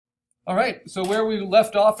All right, so where we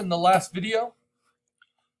left off in the last video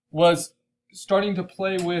was starting to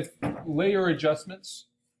play with layer adjustments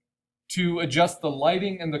to adjust the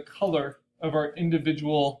lighting and the color of our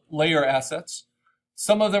individual layer assets.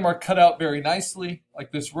 Some of them are cut out very nicely,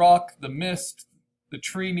 like this rock, the mist, the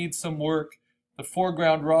tree needs some work, the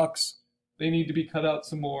foreground rocks, they need to be cut out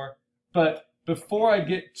some more. But before I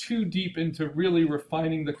get too deep into really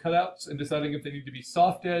refining the cutouts and deciding if they need to be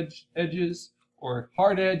soft edges or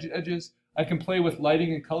hard edges, I can play with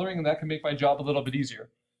lighting and coloring, and that can make my job a little bit easier.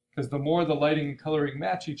 Because the more the lighting and coloring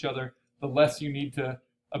match each other, the less you need to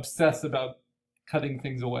obsess about cutting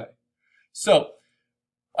things away. So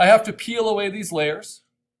I have to peel away these layers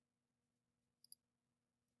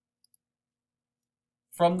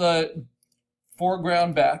from the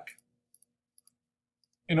foreground back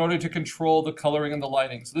in order to control the coloring and the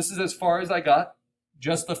lighting. So this is as far as I got,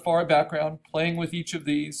 just the far background, playing with each of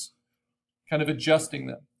these, kind of adjusting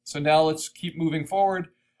them. So now let's keep moving forward.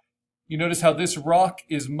 You notice how this rock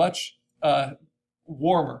is much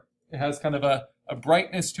warmer. It has kind of a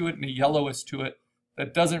brightness to it and a yellowness to it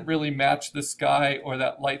that doesn't really match the sky or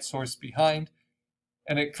that light source behind.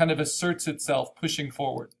 And it kind of asserts itself pushing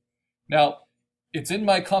forward. Now, it's in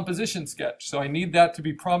my composition sketch, so I need that to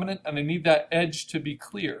be prominent and I need that edge to be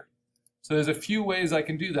clear. So there's a few ways I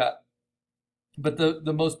can do that. But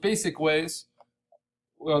the most basic ways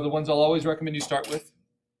are the ones I'll always recommend you start with.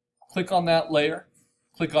 Click on that layer,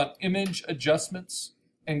 click on Image Adjustments,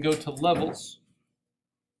 and go to Levels.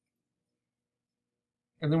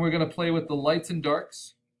 And then we're going to play with the lights and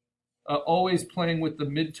darks, always playing with the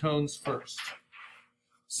midtones first.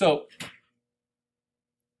 So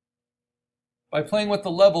by playing with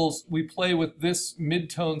the levels, we play with this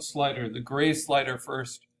midtone slider, the gray slider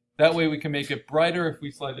first. That way we can make it brighter if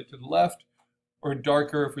we slide it to the left, or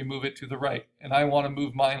darker if we move it to the right. And I want to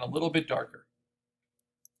move mine a little bit darker.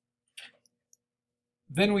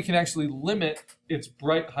 Then we can actually limit its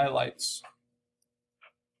bright highlights,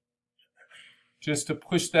 just to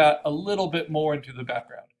push that a little bit more into the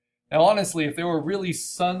background. Now honestly, if there were really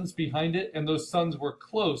suns behind it and those suns were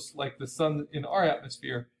close, like the sun in our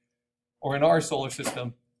atmosphere or in our solar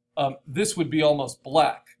system, this would be almost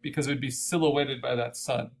black because it would be silhouetted by that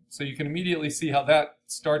sun. So you can immediately see how that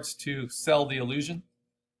starts to sell the illusion.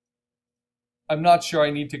 I'm not sure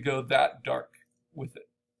I need to go that dark with it.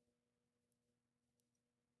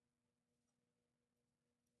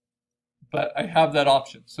 But I have that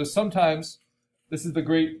option. So sometimes, this is the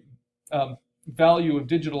great value of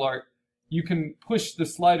digital art, you can push the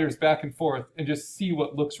sliders back and forth and just see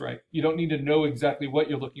what looks right. You don't need to know exactly what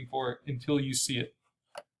you're looking for until you see it.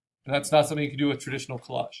 And that's not something you can do with traditional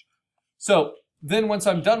collage. So then once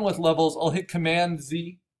I'm done with levels, I'll hit Command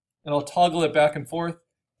Z and I'll toggle it back and forth,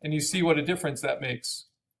 and you see what a difference that makes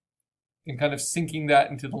in kind of syncing that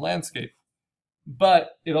into the landscape.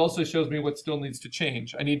 But it also shows me what still needs to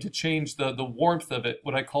change. I need to change the warmth of it,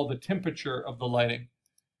 what I call the temperature of the lighting.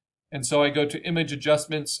 And so I go to Image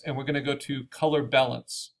Adjustments, and we're going to go to Color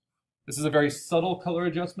Balance. This is a very subtle color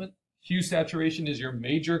adjustment. Hue saturation is your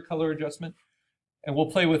major color adjustment. And we'll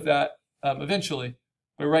play with that eventually.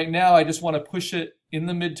 But right now, I just want to push it in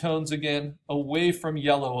the midtones again, away from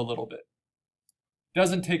yellow a little bit.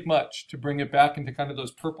 Doesn't take much to bring it back into kind of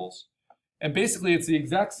those purples. And basically, it's the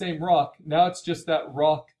exact same rock. Now it's just that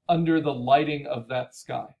rock under the lighting of that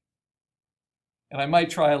sky. And I might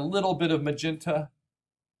try a little bit of magenta,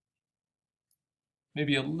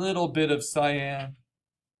 maybe a little bit of cyan.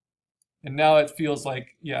 And now it feels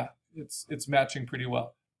like, yeah, it's matching pretty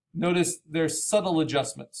well. Notice there's subtle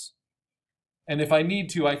adjustments. And if I need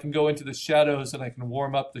to, I can go into the shadows and I can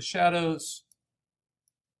warm up the shadows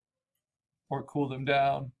or cool them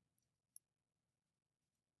down.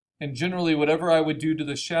 And generally, whatever I would do to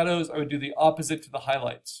the shadows, I would do the opposite to the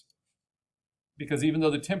highlights. Because even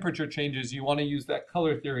though the temperature changes, you want to use that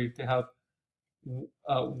color theory to have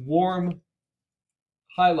warm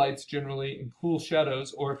highlights generally and cool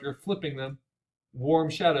shadows, or if you're flipping them, warm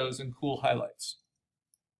shadows and cool highlights.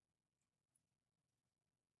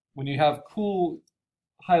 When you have cool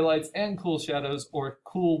highlights and cool shadows, or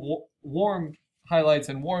cool warm highlights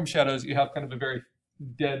and warm shadows, you have kind of a very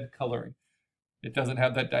dead coloring. It doesn't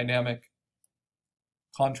have that dynamic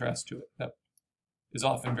contrast to it that is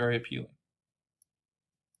often very appealing.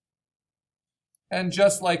 And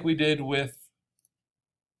just like we did with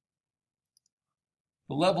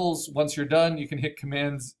the levels, once you're done, you can hit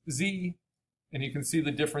Command Z and you can see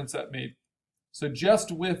the difference that made. So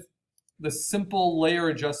just with the simple layer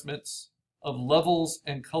adjustments of levels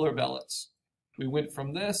and color balance, we went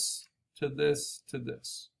from this to this to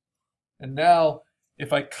this. And now,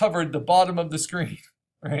 if I covered the bottom of the screen,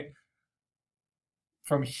 right,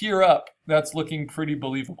 from here up, that's looking pretty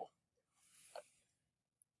believable.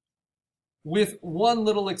 With one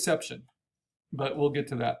little exception, but we'll get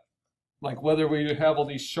to that. Like whether we have all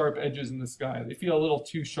these sharp edges in the sky. They feel a little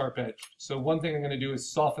too sharp edged. So one thing I'm going to do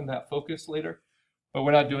is soften that focus later, but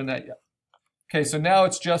we're not doing that yet. Okay, so now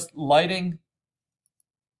it's just lighting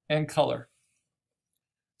and color.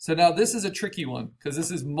 So now this is a tricky one because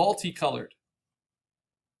this is multicolored.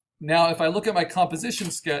 Now if I look at my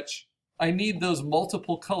composition sketch, I need those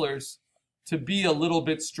multiple colors to be a little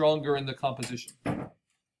bit stronger in the composition.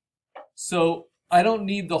 So I don't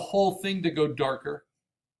need the whole thing to go darker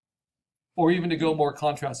or even to go more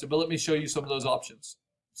contrasted, but let me show you some of those options.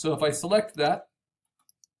 So if I select that,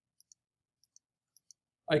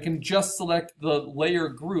 I can just select the layer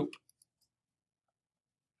group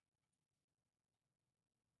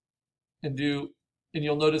and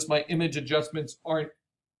you'll notice my image adjustments aren't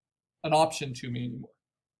an option to me anymore.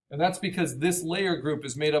 And that's because this layer group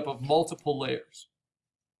is made up of multiple layers.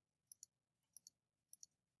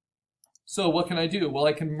 So what can I do? Well,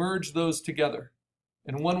 I can merge those together.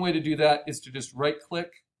 And one way to do that is to just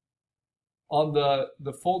right-click on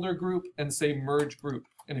the folder group and say Merge Group.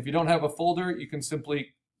 And if you don't have a folder, you can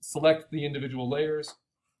simply select the individual layers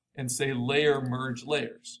and say Layer Merge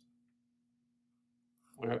Layers.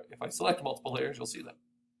 Where if I select multiple layers, you'll see them.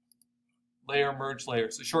 Layer Merge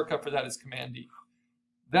Layers. The shortcut for that is Command D.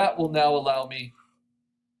 That will now allow me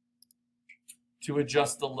to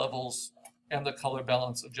adjust the levels and the color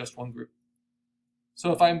balance of just one group.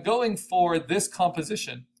 So if I'm going for this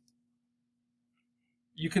composition,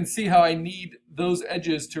 you can see how I need those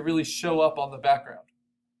edges to really show up on the background.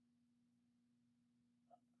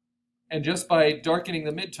 And just by darkening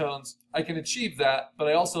the midtones, I can achieve that, but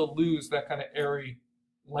I also lose that kind of airy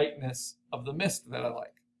lightness of the mist that I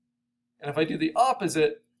like. And if I do the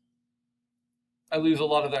opposite, I lose a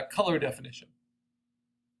lot of that color definition.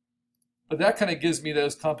 But that kind of gives me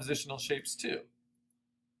those compositional shapes too.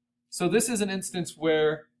 So this is an instance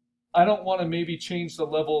where I don't want to maybe change the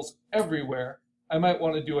levels everywhere. I might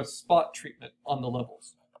want to do a spot treatment on the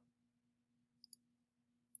levels.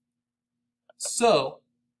 So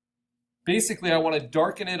basically I want to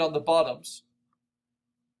darken it on the bottoms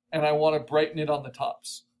and I want to brighten it on the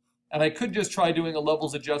tops. And I could just try doing a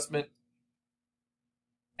levels adjustment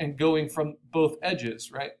and going from both edges,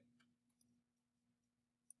 right?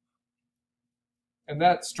 And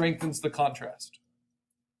that strengthens the contrast.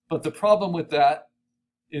 But the problem with that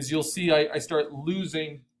is you'll see I start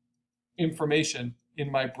losing information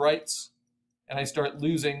in my brights, and I start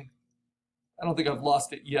losing, I don't think I've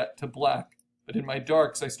lost it yet to black, but in my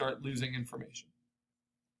darks I start losing information.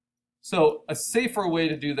 So a safer way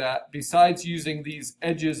to do that, besides using these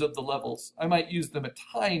edges of the levels, I might use them a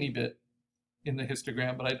tiny bit in the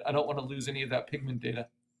histogram, but I don't want to lose any of that pigment data.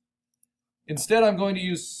 Instead, I'm going to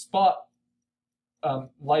use spot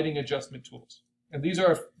lighting adjustment tools. And these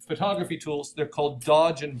are photography tools. They're called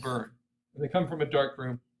Dodge and Burn. They come from a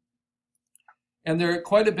darkroom. And they're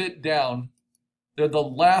quite a bit down. They're the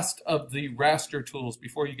last of the raster tools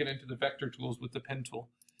before you get into the vector tools with the pen tool.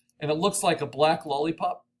 And it looks like a black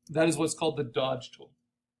lollipop. That is what's called the Dodge tool.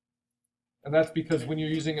 And that's because when you're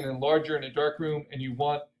using an enlarger in a darkroom and you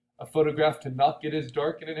want a photograph to not get as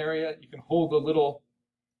dark in an area, you can hold a little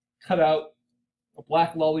cutout, a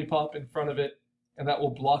black lollipop in front of it, and that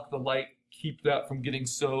will block the light, keep that from getting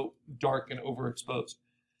so dark and overexposed.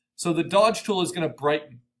 So the Dodge tool is going to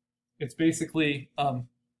brighten. It's basically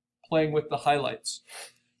playing with the highlights.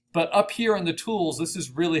 But up here in the tools, this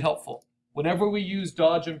is really helpful. Whenever we use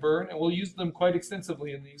Dodge and Burn, and we'll use them quite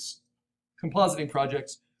extensively in these compositing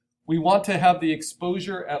projects, we want to have the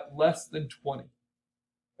exposure at less than 20.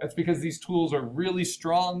 That's because these tools are really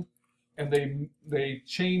strong and they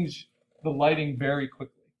change the lighting very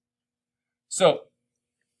quickly. So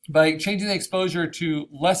by changing the exposure to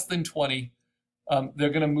less than 20, they're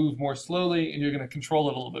going to move more slowly and you're going to control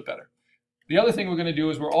it a little bit better. The other thing we're going to do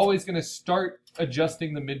is we're always going to start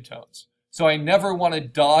adjusting the midtones. So I never want to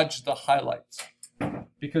dodge the highlights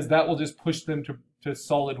because that will just push them to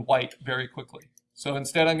solid white very quickly. So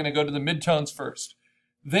instead I'm going to go to the midtones first.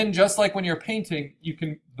 Then just like when you're painting, you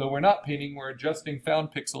can, though we're not painting, we're adjusting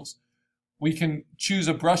found pixels. We can choose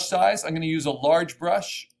a brush size. I'm going to use a large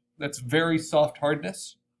brush that's very soft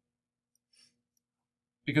hardness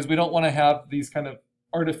because we don't want to have these kind of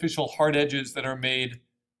artificial hard edges that are made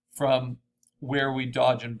from where we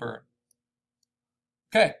dodge and burn.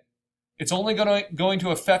 Okay, it's only going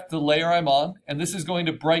to affect the layer I'm on, and this is going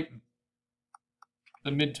to brighten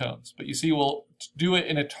the midtones. But you see, we'll do it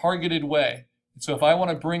in a targeted way. So if I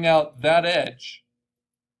want to bring out that edge,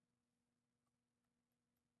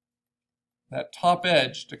 that top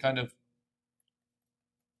edge to kind of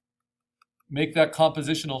make that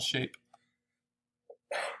compositional shape,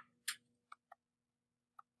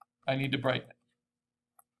 I need to brighten it.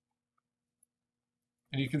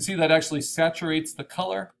 And you can see that actually saturates the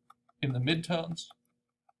color in the midtones.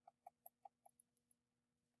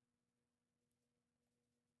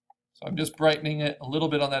 So I'm just brightening it a little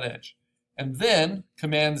bit on that edge. And then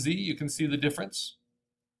Command Z, you can see the difference.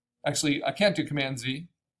 Actually, I can't do Command Z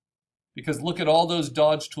because look at all those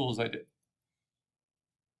dodge tools I did.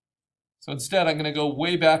 So instead, I'm going to go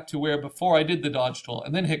way back to where before I did the dodge tool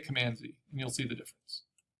and then hit Command Z, and you'll see the difference.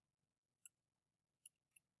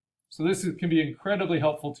 So this can be incredibly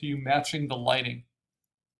helpful to you matching the lighting,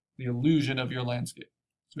 the illusion of your landscape.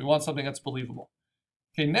 So we want something that's believable.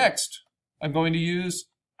 Okay, next, I'm going to use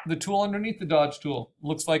the tool underneath the dodge tool. It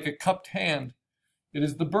looks like a cupped hand. It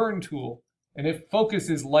is the burn tool, and it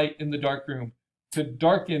focuses light in the darkroom to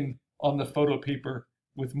darken on the photo paper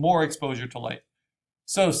with more exposure to light.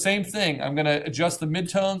 So same thing, I'm going to adjust the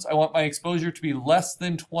midtones. I want my exposure to be less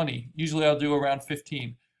than 20. Usually I'll do around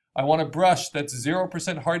 15. I want a brush that's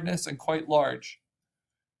 0% hardness and quite large.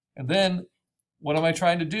 And then what am I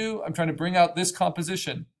trying to do? I'm trying to bring out this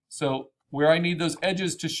composition. So where I need those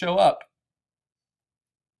edges to show up,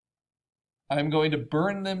 I'm going to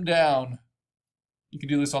burn them down. You can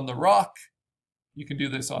do this on the rock. You can do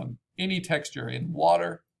this on any texture in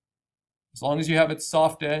water, as long as you have it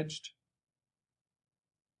soft edged.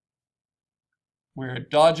 We're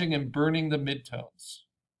dodging and burning the midtones.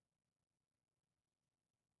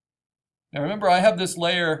 Now remember, I have this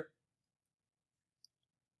layer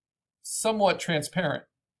somewhat transparent,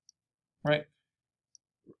 right?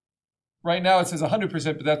 Right now it says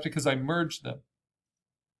 100%, but that's because I merged them.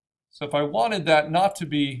 So if I wanted that not to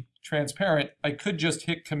be transparent, I could just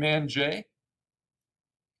hit Command J,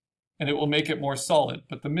 and it will make it more solid.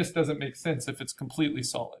 But the mist doesn't make sense if it's completely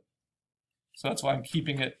solid. So that's why I'm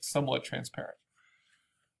keeping it somewhat transparent.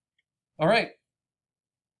 All right.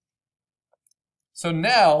 So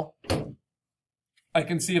now I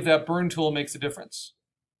can see if that burn tool makes a difference,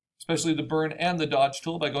 especially the burn and the dodge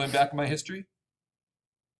tool by going back in my history.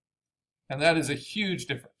 And that is a huge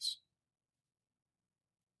difference.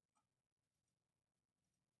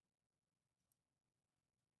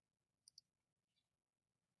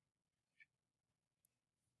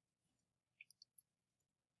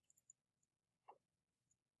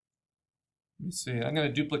 Let me see, I'm going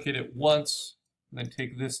to duplicate it once and then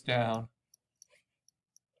take this down.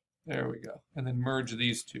 There we go. And then merge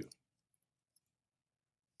these two.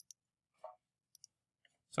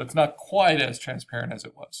 So it's not quite as transparent as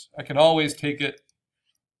it was. I can always take it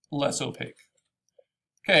less opaque.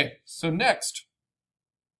 Okay, so next,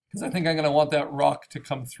 because I think I'm going to want that rock to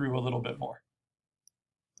come through a little bit more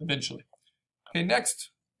eventually. Okay,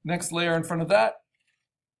 next layer in front of that.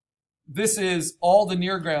 This is all the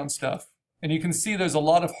near ground stuff. And you can see there's a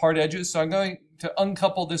lot of hard edges. So I'm going to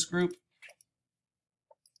uncouple this group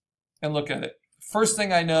and look at it. First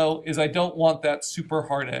thing I know is I don't want that super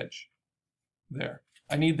hard edge there.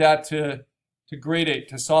 I need that to gradate,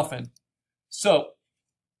 to soften. So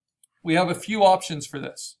we have a few options for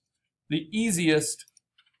this. The easiest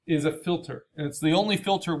is a filter, and it's the only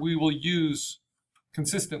filter we will use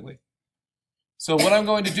consistently. So what I'm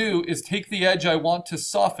going to do is take the edge I want to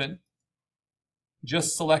soften,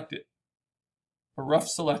 just select it. A rough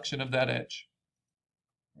selection of that edge.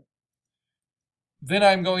 Then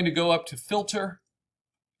I'm going to go up to Filter,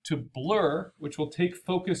 to Blur, which will take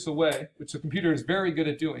focus away, which the computer is very good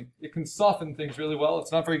at doing. It can soften things really well.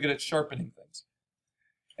 It's not very good at sharpening things.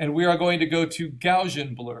 And we are going to go to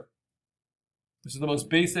Gaussian Blur. This is the most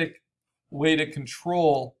basic way to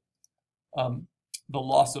control the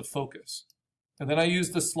loss of focus. And then I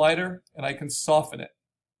use the slider and I can soften it.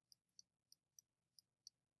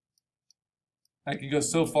 I can go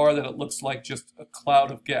so far that it looks like just a cloud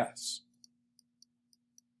of gas.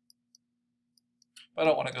 But I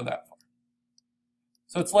don't want to go that far.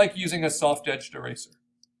 So it's like using a soft-edged eraser.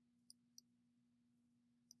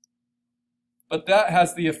 But that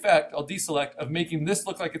has the effect, I'll deselect, of making this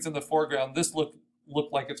look like it's in the foreground, this look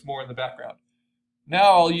like it's more in the background.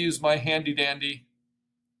 Now I'll use my handy-dandy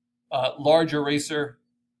large eraser,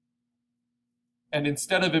 and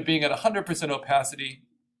instead of it being at 100% opacity,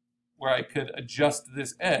 where I could adjust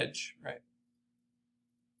this edge, right?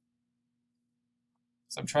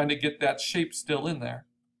 So I'm trying to get that shape still in there.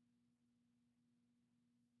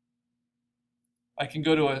 I can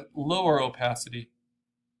go to a lower opacity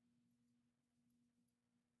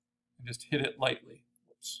and just hit it lightly.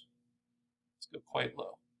 Whoops. Let's go quite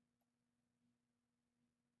low.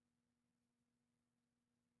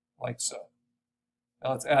 Like so.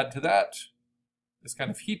 Now let's add to that this kind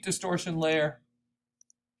of heat distortion layer.